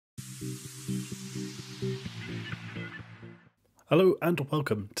Hello and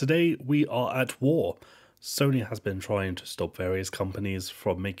welcome. Today we are at war. Sony has been trying to stop various companies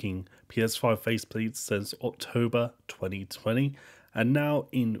from making PS5 faceplates since October 2020, and now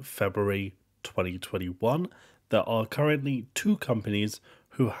in February 2021, there are currently two companies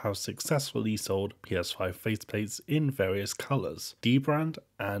who have successfully sold PS5 faceplates in various colours, dbrand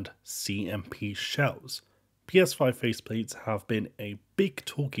and CMP Shells. PS5 faceplates have been a big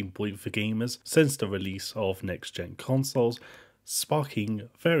talking point for gamers since the release of next-gen consoles, sparking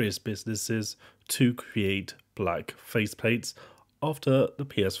various businesses to create black faceplates after the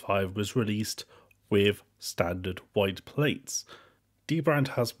PS5 was released with standard white plates. dbrand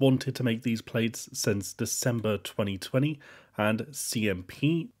has wanted to make these plates since December 2020, and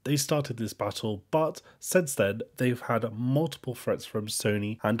CMP, they started this battle, but since then they've had multiple threats from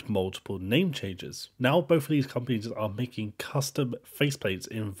Sony and multiple name changes. Now both of these companies are making custom faceplates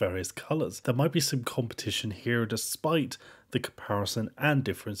in various colours. There might be some competition here despite the comparison and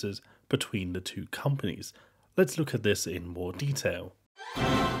differences between the two companies. Let's look at this in more detail.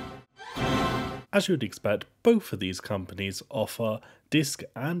 As you would expect, both of these companies offer disc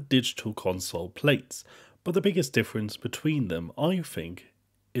and digital console plates, but the biggest difference between them, I think,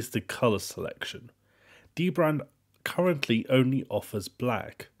 is the colour selection. dbrand currently only offers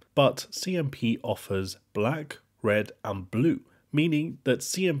black, but CMP offers black, red and blue, meaning that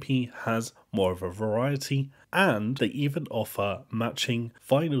CMP has more of a variety, and they even offer matching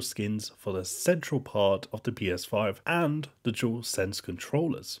vinyl skins for the central part of the PS5 and the Dualsense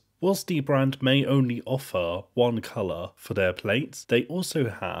controllers. Whilst dbrand may only offer one colour for their plates, they also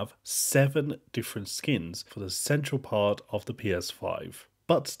have 7 different skins for the central part of the PS5,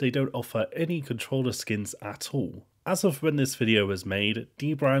 but they don't offer any controller skins at all. As of when this video was made,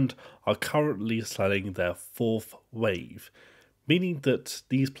 dbrand are currently selling their 4th wave, meaning that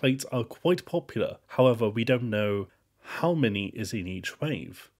these plates are quite popular. However, we don't know how many is in each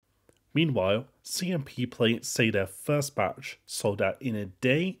wave. Meanwhile, CMP plates say their first batch sold out in a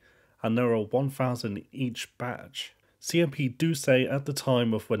day, and there are 1,000 in each batch. CMP do say at the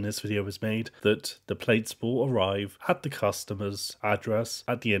time of when this video was made that the plates will arrive at the customer's address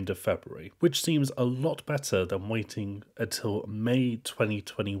at the end of February, which seems a lot better than waiting until May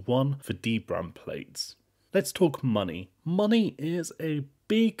 2021 for dbrand plates. Let's talk money. Money is a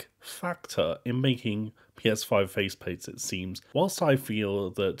big factor in making PS5 faceplates, it seems. Whilst I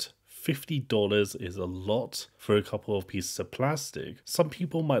feel that $50 is a lot for a couple of pieces of plastic, some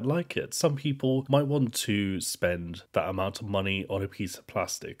people might like it. Some people might want to spend that amount of money on a piece of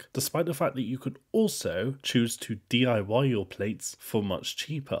plastic, despite the fact that you could also choose to DIY your plates for much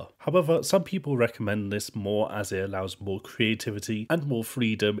cheaper. However, some people recommend this more as it allows more creativity and more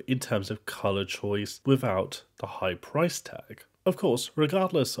freedom in terms of colour choice without the high price tag. Of course,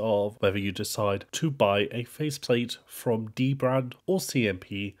 regardless of whether you decide to buy a faceplate from dbrand or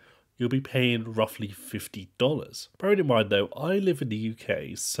CMP, you'll be paying roughly $50. Bearing in mind though, I live in the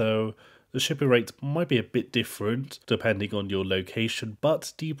UK, so the shipping rates might be a bit different depending on your location,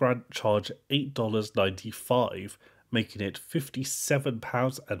 but dbrand charge $8.95, making it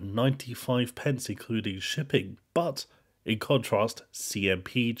 £57.95 including shipping. But in contrast,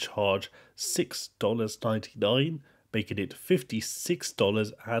 CMP charge $6.99, making it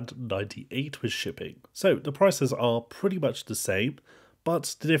 $56.98 with shipping. So the prices are pretty much the same,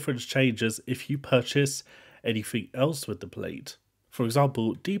 but the difference changes if you purchase anything else with the plate. For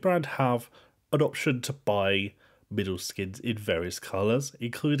example, dbrand have an option to buy middle skins in various colours,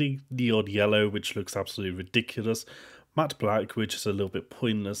 including neon yellow, which looks absolutely ridiculous, matte black, which is a little bit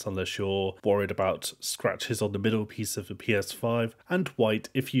pointless unless you're worried about scratches on the middle piece of the PS5, and white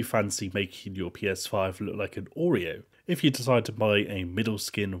if you fancy making your PS5 look like an Oreo. If you decide to buy a middle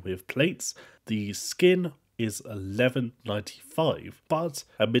skin with plates, the skin is $11.95, but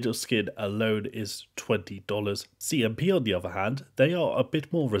a middle skin alone is $20. CMP, on the other hand, they are a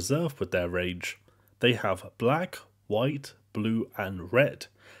bit more reserved with their range. They have black, white, blue and red.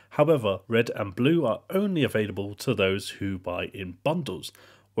 However, red and blue are only available to those who buy in bundles,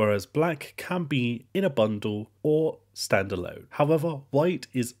 whereas black can be in a bundle or standalone. However, white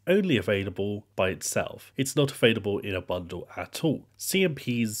is only available by itself. It's not available in a bundle at all.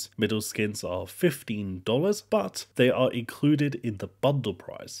 CMP's middle skins are $15, but they are included in the bundle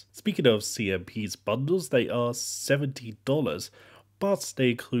price. Speaking of CMP's bundles, they are $70, but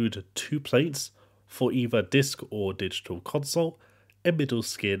they include 2 plates for either disc or digital console, a middle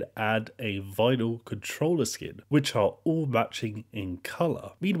skin and a vinyl controller skin, which are all matching in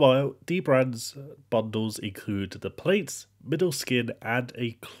colour. Meanwhile, dbrand's bundles include the plates, middle skin and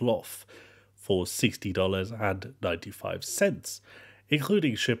a cloth for $60.95.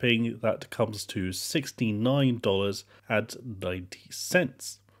 Including shipping, that comes to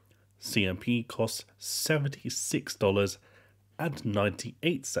 $69.90. CMP costs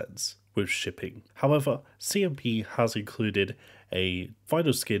 $76.98 with shipping. However, CMP has included a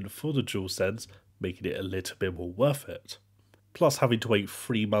vinyl skin for the Dualsense, making it a little bit more worth it. Plus, having to wait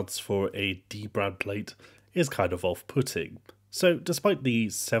 3 months for a dbrand plate is kind of off-putting. So, despite the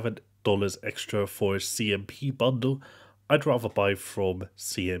 $7 extra for a CMP bundle, I'd rather buy from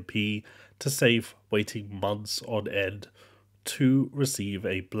CMP to save waiting months on end to receive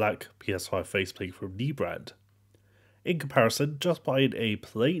a black PS5 faceplate from dbrand. In comparison, just buying a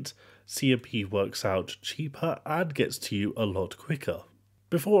plate, CMP works out cheaper and gets to you a lot quicker.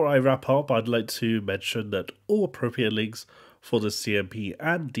 Before I wrap up, I'd like to mention that all appropriate links for the CMP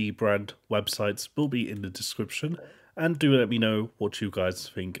and dbrand websites will be in the description, and do let me know what you guys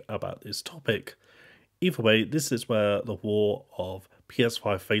think about this topic. Either way, this is where the war of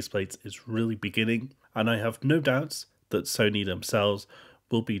PS5 faceplates is really beginning, and I have no doubts that Sony themselves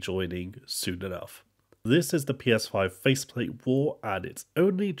will be joining soon enough. This is the PS5 faceplate war, and it's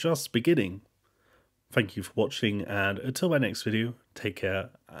only just beginning. Thank you for watching, and until my next video, take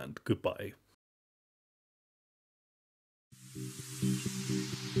care and goodbye.